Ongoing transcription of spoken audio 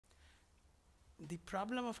the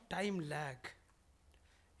problem of time lag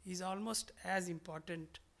is almost as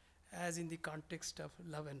important as in the context of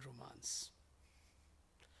love and romance.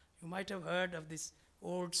 You might have heard of this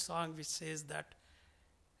old song which says that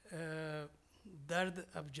dard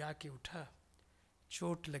ab jaake utha,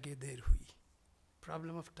 chot lage der hui.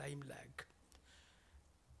 Problem of time lag.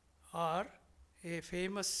 Or a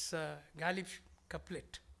famous Ghalib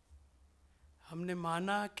couplet, हमने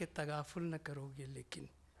माना कि तगाफुल न करोगे लेकिन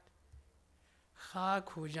खाक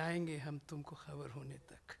हो जाएंगे हम तुमको खबर होने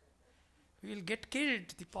तक. We will get killed,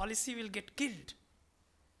 the policy will get killed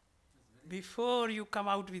before you come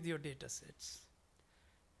out with your data sets.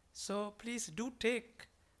 So please do take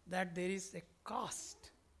that there is a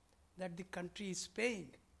cost that the country is paying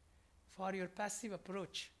for your passive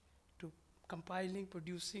approach to compiling,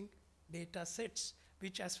 producing data sets,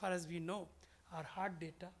 which as far as we know are hard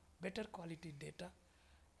data, better quality data,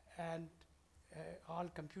 and all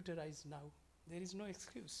computerized now. There is no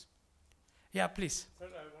excuse. Yeah, please. Sir,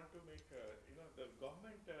 I want to make, the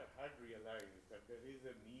government had realized that there is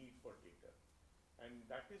a need for data. And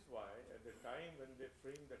that is why at the time when they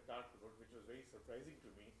framed the TARC report, which was very surprising to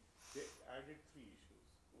me, they added 3 issues.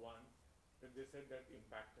 One, that they said that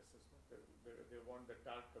impact assessment, they want the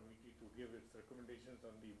TARC committee to give its recommendations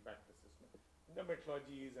on the impact assessment, the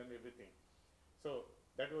methodologies and everything. So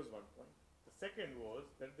that was one point. The second was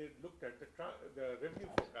that they looked at the revenue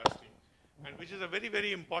forecasting, and which is a very,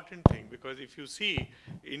 very important thing, because if you see,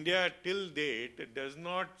 India till date does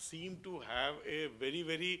not seem to have a very,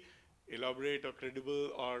 very elaborate or credible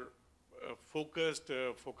or focused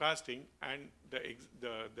forecasting, and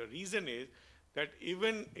the reason is that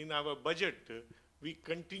even in our budget, we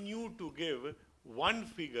continue to give one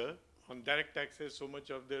figure on direct taxes, so much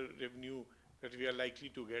of the revenue that we are likely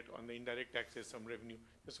to get, on the indirect taxes, some revenue,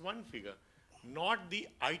 just one figure, not the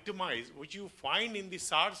itemized, which you find in the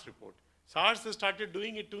SARS report. SARS started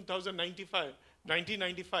doing it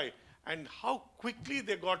 1995, and how quickly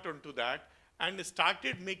they got onto that and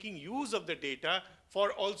started making use of the data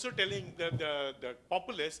for also telling the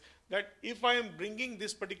populace that if I am bringing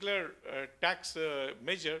this particular tax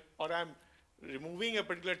measure, or I am removing a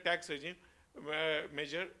particular tax regime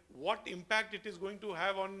measure, what impact it is going to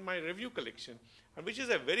have on my revenue collection, and which is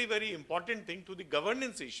a very, very important thing to the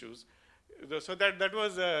governance issues. So that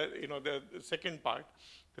was the second part.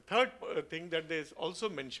 The third thing that they also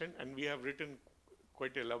mentioned, and we have written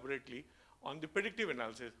quite elaborately, on the predictive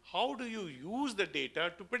analysis. How do you use the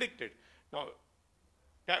data to predict it? Now,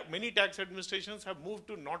 many tax administrations have moved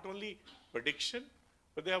to not only prediction,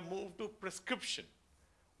 but they have moved to prescription.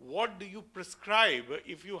 What do you prescribe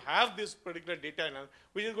if you have this particular data analysis,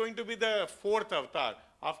 which is going to be the 4th avatar,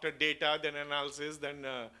 after data, then analysis, then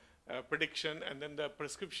prediction, and then the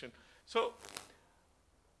prescription. So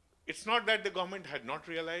it's not that the government had not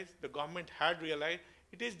realized, the government had realized.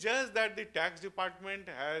 It is just that the tax department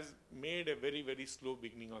has made a very, very slow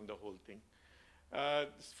beginning on the whole thing.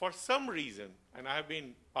 For some reason, and I have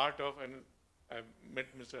been part of, and I've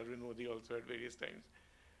met Mr. Arvind Modi also at various times,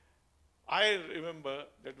 I remember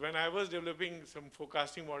that when I was developing some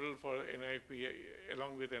forecasting model for NIP,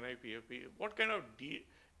 along with NIPFP, what kind of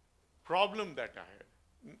problem that I had.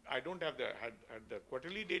 I don't have had the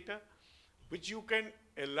quarterly data, which you can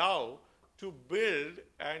allow to build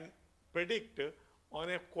and predict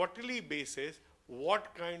on a quarterly basis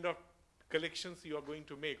what kind of collections you are going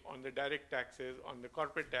to make on the direct taxes, on the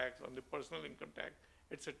corporate tax, on the personal income tax,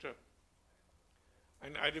 etc.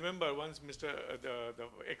 And I remember once the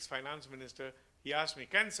ex-finance minister, he asked me,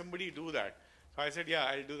 can somebody do that? So I said, yeah,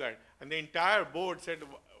 I'll do that. And the entire board said,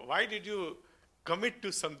 why did you commit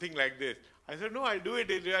to something like this? I said, no, I'll do it.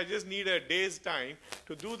 I just need a day's time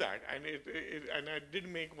to do that. And and I did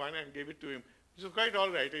make one and gave it to him. So quite all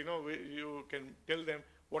right, you can tell them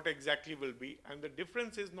what exactly will be. And the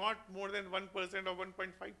difference is not more than 1% or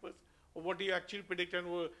 1.5% of what you actually predict and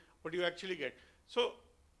what you actually get. So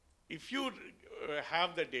if you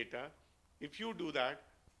have the data, if you do that,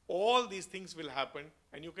 all these things will happen,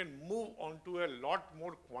 and you can move on to a lot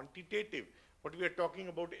more quantitative. What we are talking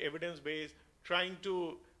about, evidence-based, trying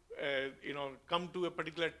to come to a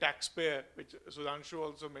particular taxpayer, which Sudhanshu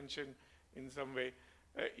also mentioned in some way.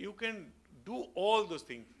 You can do all those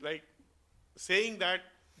things, like saying that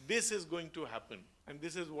this is going to happen, and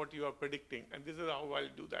this is what you are predicting, and this is how I'll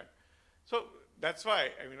do that. So that's why,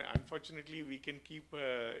 unfortunately, we can keep,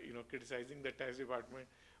 criticizing the tax department,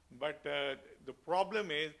 but the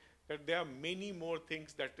problem is that there are many more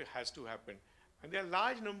things that has to happen. And there are a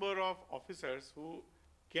large number of officers who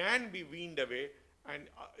can be weaned away and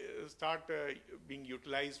start being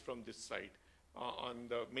utilized from this side on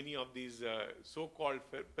many of these so-called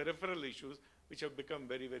peripheral issues which have become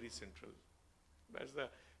very, very central. That's the,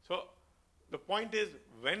 so the point is,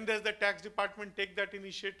 when does the tax department take that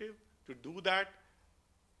initiative to do that?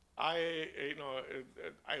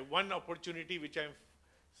 One opportunity which I'm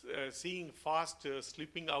seeing fast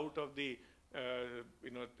slipping out of the,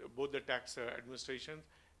 both the tax administrations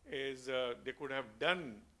is they could have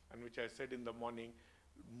done, and which I said in the morning,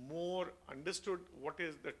 more understood what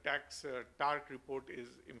is the tax TARC report is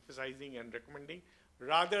emphasizing and recommending,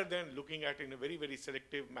 rather than looking at in a very, very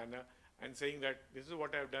selective manner and saying that this is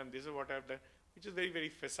what I've done, this is what I've done, which is very, very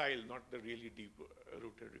facile, not the really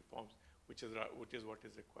deep-rooted reforms, which is what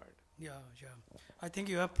is required. Yeah. I think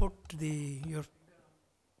you have put your on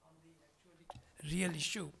the actually real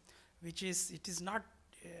issue, which is it is not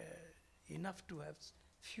enough to have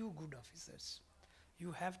few good officers.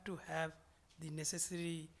 You have to have the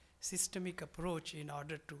necessary systemic approach in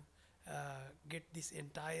order to get this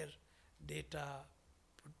entire data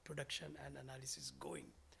production and analysis going.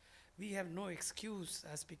 We have no excuse,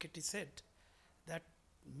 as Piketty said, that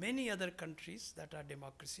many other countries that are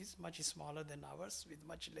democracies, much smaller than ours, with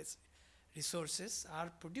much less resources,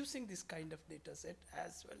 are producing this kind of data set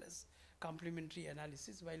as well as complementary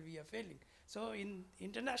analysis, while we are failing. So in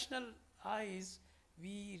international eyes,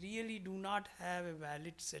 we really do not have a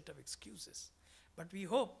valid set of excuses. But we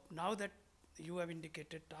hope, now that you have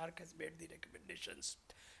indicated TARC has made the recommendations,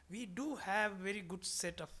 we do have very good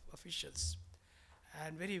set of officials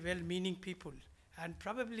and very well-meaning people, and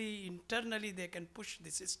probably internally they can push the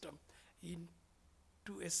system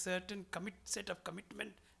into a certain set of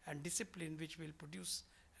commitment and discipline which will produce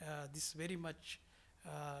this very much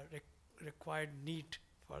required need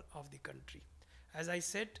of the country. As I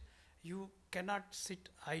said, you cannot sit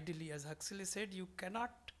idly. As Huxley said, you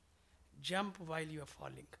cannot jump while you are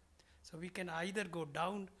falling. So we can either go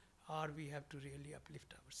down or we have to really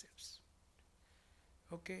uplift ourselves.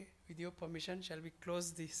 Okay, with your permission, shall we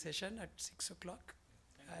close the session at 6 o'clock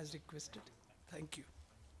as requested? Thank you.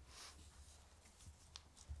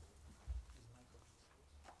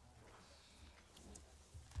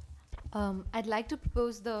 I'd like to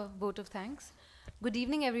propose the vote of thanks. Good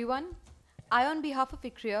evening, everyone. I, on behalf of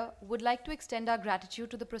ICRIER, would like to extend our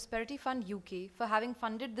gratitude to the Prosperity Fund UK for having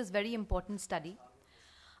funded this very important study.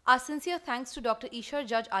 Our sincere thanks to Dr. Ishar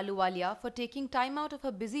Judge Ahluwalia for taking time out of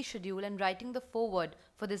her busy schedule and writing the foreword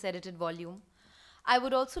for this edited volume. I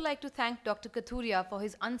would also like to thank Dr. Kathuria for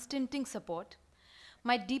his unstinting support.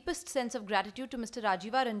 My deepest sense of gratitude to Mr.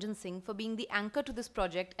 Rajiva Ranjan Singh for being the anchor to this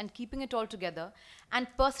project and keeping it all together, and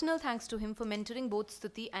personal thanks to him for mentoring both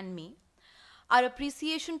Stuti and me. Our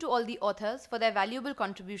appreciation to all the authors for their valuable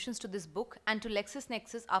contributions to this book, and to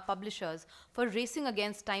LexisNexis, our publishers, for racing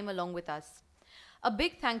against time along with us. A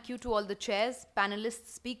big thank you to all the chairs,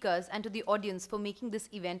 panelists, speakers, and to the audience for making this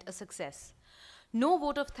event a success. No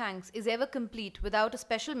vote of thanks is ever complete without a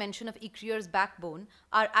special mention of ICRIER's backbone,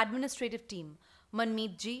 our administrative team,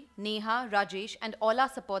 Manmeet ji, Neha, Rajesh, and all our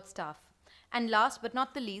support staff. And last but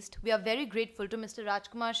not the least, we are very grateful to Mr.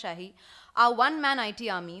 Rajkumar Shahi, our one-man IT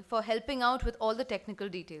army, for helping out with all the technical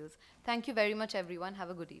details. Thank you very much, everyone. Have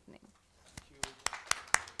a good evening.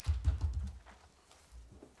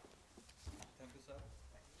 Thank you, sir.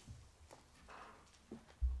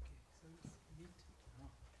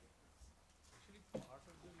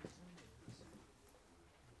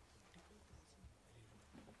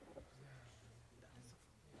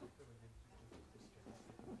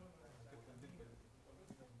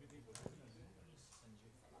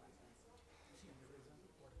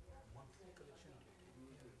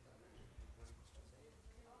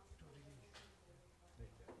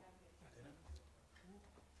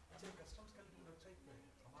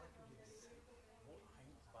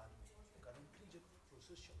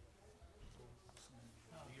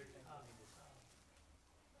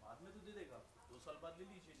 बाद में तो दे देगा, 2 साल बाद ले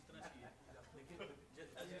लीजिए जितना चाहिए, लेकिन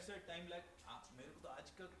as you said time lag, मेरे को तो आज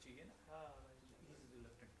का चाहिए ना, he is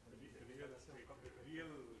reluctant.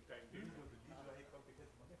 Real time data.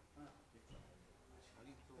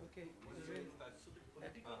 Okay.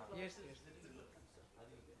 Yes.